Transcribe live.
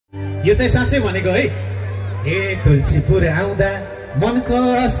यो चाहिँ साँच्चै भनेको है। ए तुलसीपुर आउँदा मन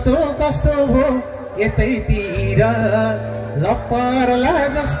कस्तो कस्तो हो यतैतिर लपरला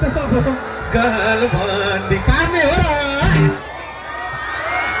जस्तो हो गलबन्दी पार्ने हो र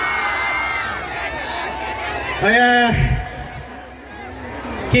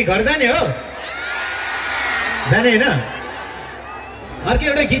के घर जाने हो जाने होइन। अर्को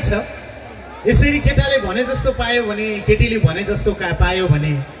एउटा गीत छ यसरी केटाले भने जस्तो पायो भने केटीले भने जस्तो पायो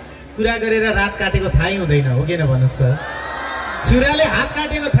भने कुरा गरेर रात काटेको थाहै हुँदैन हो किन भन्नुहोस् त। चुराले हात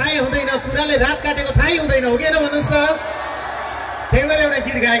काटेको थाहै हुँदैन कुराले रात काटेको थाहै हुँदैन हो किन भन्नुहोस् त। त्यही भएर एउटा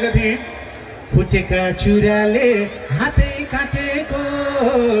गीत गाएको थिएँ फुटेका चुराले हातै काटेको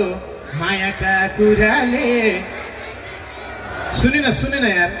मायाका कुराले। सुनेन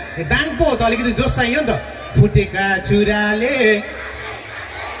यार दाङ पो हो त अलिकति जोस चाहियो नि त। फुटेका चुराले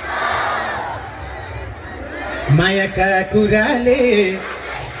मायाका कुराले।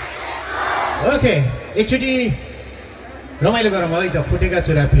 ओके एकचोटि रमाइलो गरौँ है त फुटेका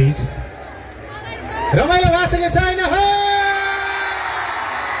चुरा प्लिज। रमाइलो भएको छ कि छैन हो।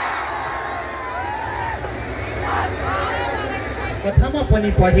 कथामा पनि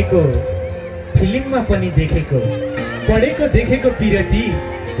पढेको फिल्ममा पनि देखेको पढेको देखेको पिरती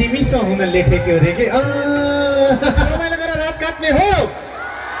तिमीसँग हुन लेखेको रे के रमाइलो गरेर रात काट्ने हो।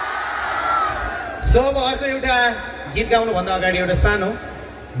 सो अब अर्को एउटा गीत गाउनुभन्दा अगाडि एउटा सानो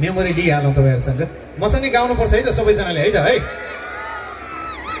मेमोरी लिइहालौँ तपाईँहरूसँग। मसँगै गाउनुपर्छ है त सबैजनाले है त है।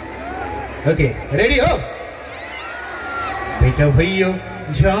 ओके रेडी हो। भेट भइयो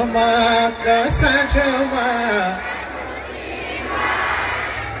झमक साँझमा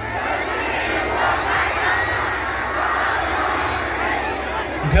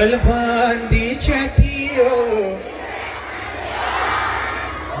गलबन्दी च्यातियो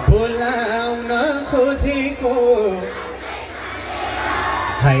बोलाउन खोजेको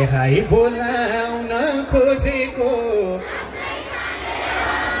हाय हाय बोलाउन खोजेको।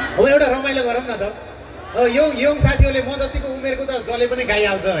 अब एउटा रमाइलो गरौँ न त। यङ साथीहरूले म जतिको उमेरको त जसले पनि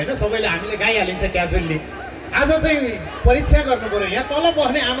गाइहाल्छ होइन सबैले हामीले गाइहालिन्छ क्याजुअल्ली। आज चाहिँ परीक्षा गर्नु पर्यो यहाँ तल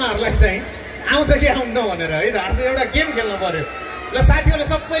बस्ने आमाहरूलाई चाहिँ आउँछ कि आउन्न भनेर है त। आज एउटा गेम खेल्नु पर्यो ल साथीहरूले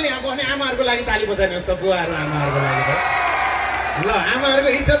सबैले यहाँ बस्ने आमाहरूको लागि ताली बजाइदिनुहोस् त बुवाहरू आमाहरूको लागि त। ल आमाहरूको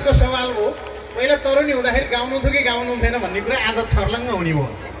इज्जतको सवाल हो। पहिला तरुणी हुँदाखेरि गाउनु थियो कि गाउनु हुन्थेन भन्ने कुरा आज छर्लङ्ग हुने भयो।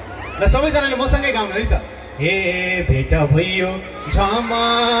 ल सबैजनाले मसँगै गाउनु है त। ए भेट भइयो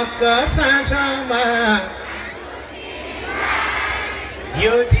झमक साँझमा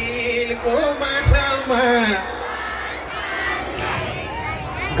यो दिलको माझमा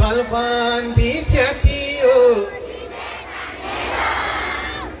गलबन्दी च्यातियो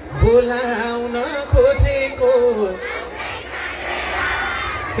बोलाउन खोजेको।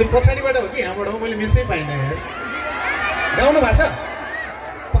 त्यो पछाडिबाट हो कि यहाँबाट हो मैले मिसै पाइनँ यार। गाउनु भएको छ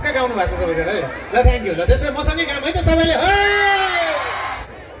पक्का गाउनु भएको छ सबैजना ल थ्याङ्क यू। ल त्यसो भए मसँगै गाउँ है त सबैले।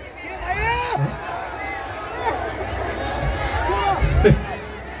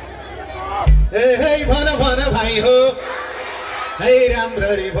 ए हे भन भन भाइ हो है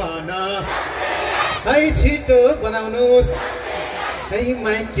राम्ररी भन है छिटो बनाउनुहोस् है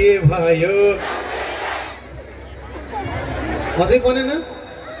के भयो अझै बनेन।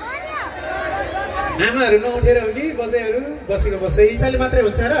 आमाहरू नउठेर हो कि बजाइहरू बसेको बसै हिसाबले मात्रै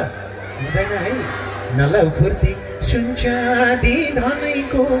हुन्छ र हुँदैन है। नलाउ फुर्ती सुन्छ दि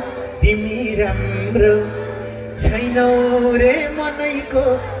धनैको तिमी राम्रो छैनौ रे मनैको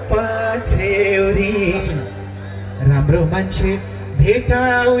पछ्यौरी। राम्रो मान्छे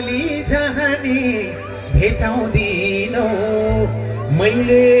भेटाउली जहानी भेटाउँदिनौ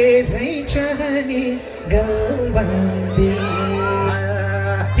मैले झै चाहनी गलबन्दी।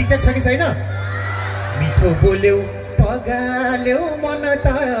 ठिकठाक छ कि छैन। मिठो बोल्यौ पगाल्यौ मन त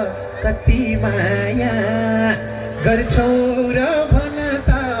कति माया गर्छौ र भन त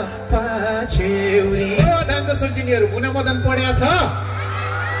पछ्यौरी। दाङको सुल्टिनीहरू मुना मदन पढ्या छ।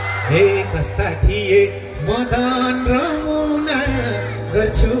 हे कस्ता थिए मदन र मुना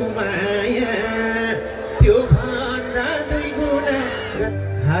गर्छु माया त्यो भन्दा 2 गुणा।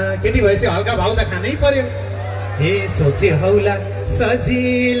 केटी भएपछि हल्का भाउ त खानै पर्यो। हे सोचे हौला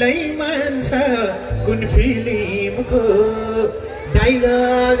सजिलै मान्छ कुन फिल्मको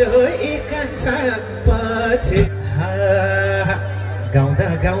डाइलग हो एकांश पछि। गाउँदा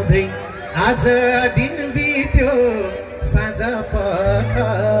गाउँदै आज दिन बित्यो साँझ पख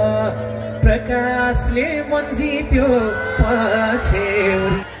प्रकाशले मन जित्यो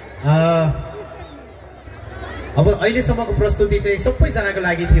पछ्यौरी। अब अहिलेसम्मको प्रस्तुति चाहिँ सबैजनाको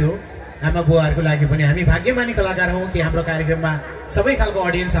लागि थियो आमा बुवाहरूको लागि पनि। हामी भाग्यमानी कलाकार हौँ कि हाम्रो कार्यक्रममा सबै खालको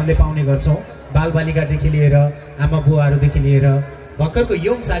अडियन्स हामीले पाउने गर्छौँ। बालबालिकादेखि लिएर आमा बुवाहरूदेखि लिएर भर्खरको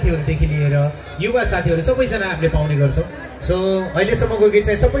यङ साथीहरूदेखि लिएर युवा साथीहरू सबैजना हामीले पाउने गर्छौँ। सो अहिलेसम्मको गीत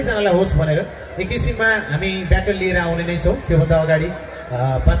चाहिँ सबैजनालाई होस् भनेर एकैछिनमा हामी ब्याटल लिएर आउने नै छौँ। त्योभन्दा अगाडि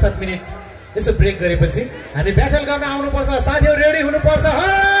 5-7 मिनट यसो ब्रेक गरेपछि हामी ब्याटल गर्न आउनुपर्छ। साथीहरू रेडी हुनुपर्छ।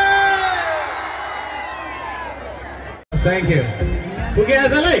 Thank you. पुगे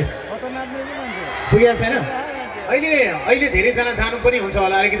आजलाई पुगेको छैन। अहिले धेरैजना जानु पनि हुन्छ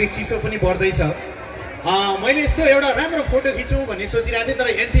होला, अलिकति चिसो पनि बढ्दैछ। मैले यस्तो एउटा राम्रो फोटो खिचौँ भन्ने सोचिरहेको थिएँ, तर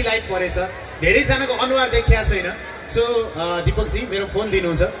एन्टी लाइट परेछ, धेरैजनाको अनुहार देखिएको छैन। सो दिपकजी मेरो फोन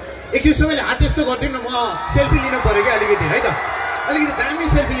दिनुहुन्छ एकछिन, सबैले हात यस्तो गरिदिउँ न, म सेल्फी लिनु पऱ्यो क्या अलिकति, है त अलिकति दामी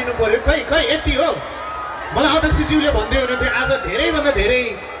सेल्फी लिनु पऱ्यो। खै यति हो। मलाई अध्यक्षज्यूले भन्दै हुनुहुन्थ्यो आज धेरैभन्दा धेरै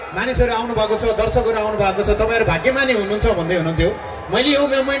मानिसहरू आउनु भएको छ, दर्शकहरू आउनु भएको छ, तपाईँहरू भाग्यमानी हुनुहुन्छ भन्दै हुनुहुन्थ्यो। मैले यो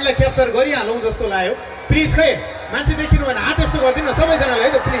मोमेन्टलाई क्याप्चर गरिहालौँ जस्तो लाग्यो। प्लिज खै मान्छे देखिनु भने हात यस्तो गरिदिनु न सबैजनाले,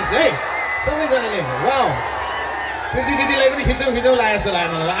 है त प्लिज, है सबैजनाले। वाउ, कृति दिदीलाई पनि खिचौँ लाग्यो जस्तो लाग्यो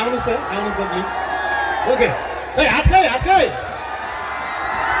मलाई। आउनुहोस् त प्लिज। ओके, खै हात खै।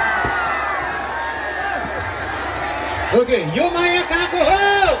 ओके, यो माया कहाँको हो?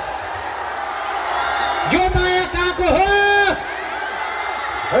 यो माया कहाँको हो?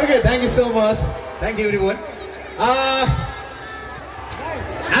 Okay, thank you so much. Thank you everyone.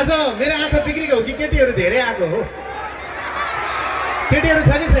 आज मेरो आँखा बिग्रेको हो कि केटीहरू धेरै आएको हो? केटीहरू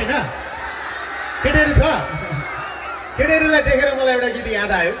छ कि छैन? केटीहरू छ? केटीहरूलाई देखेर मलाई एउटा गीत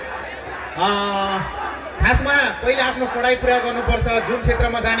याद आयो। खासमा पहिला आफ्नो पढाइ पुरा गर्नुपर्छ, जुन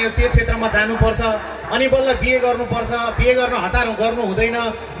क्षेत्रमा जाने हो त्यो क्षेत्रमा जानुपर्छ, अनि बल्ल बिहे गर्नुपर्छ। बिहे गर्न हतार गर्नु हुँदैन,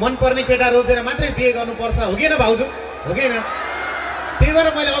 मनपर्ने केटा रोजेर मात्रै बिहे गर्नुपर्छ, हो कि न भाउजू? हो कि न? त्यही भएर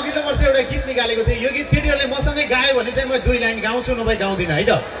मैले अघिल्लो वर्ष एउटा गीत निकालेको थिएँ। यो गीत केटीहरूले मसँगै गायो भने चाहिँ म 2 लाइन गाउँछु, नभए गाउँदिनँ, है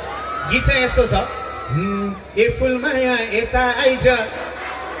त। गीत चाहिँ यस्तो छ। ए फुलमाया यता आइज,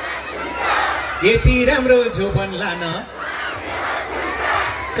 यति राम्रो जोबन लान,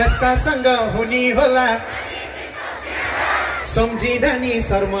 कस्तासँग हुने होला, सम्झिँदा नि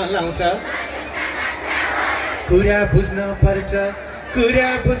शर्म लाउँछ, कुरा बुझ्न पर्छ,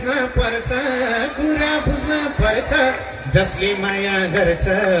 जसले माया गर्छ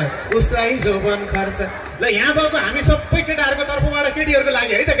उसलाई जोबन खर्च। ल यहाँ भएको हामी सबै केटाहरूको तर्फबाट केटीहरूको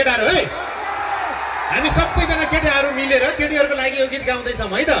लागि, है त केटाहरू, है हामी सबैजना केटाहरू मिलेर केटीहरूको लागि यो गीत गाउँदैछौँ,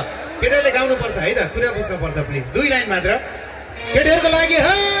 है त। केटाहरूले गाउनुपर्छ, है त, कुरा बुझ्नु पर्छ प्लिज। 2 लाइन मात्र केटीहरूको लागि,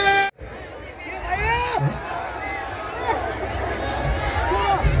 है।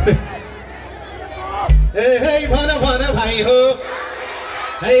 ए भन भाइ हो,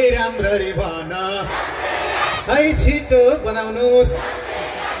 है राम्ररी भन, है छिटो बनाउनुहोस्,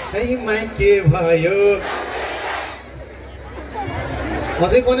 है मा के भयो?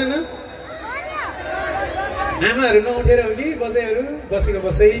 अझै बनेन? आमाहरू नउठेर हो कि बजाइहरू बसेको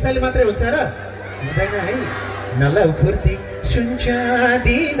बसैसाले मात्रै हुन्छ र? हुँदैन है। नलौ फुर्ती सुन्छ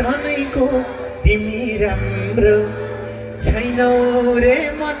दि धनैको तिमी राम्रो छैनौ रे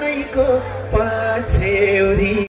मनैको पछ्यौरी।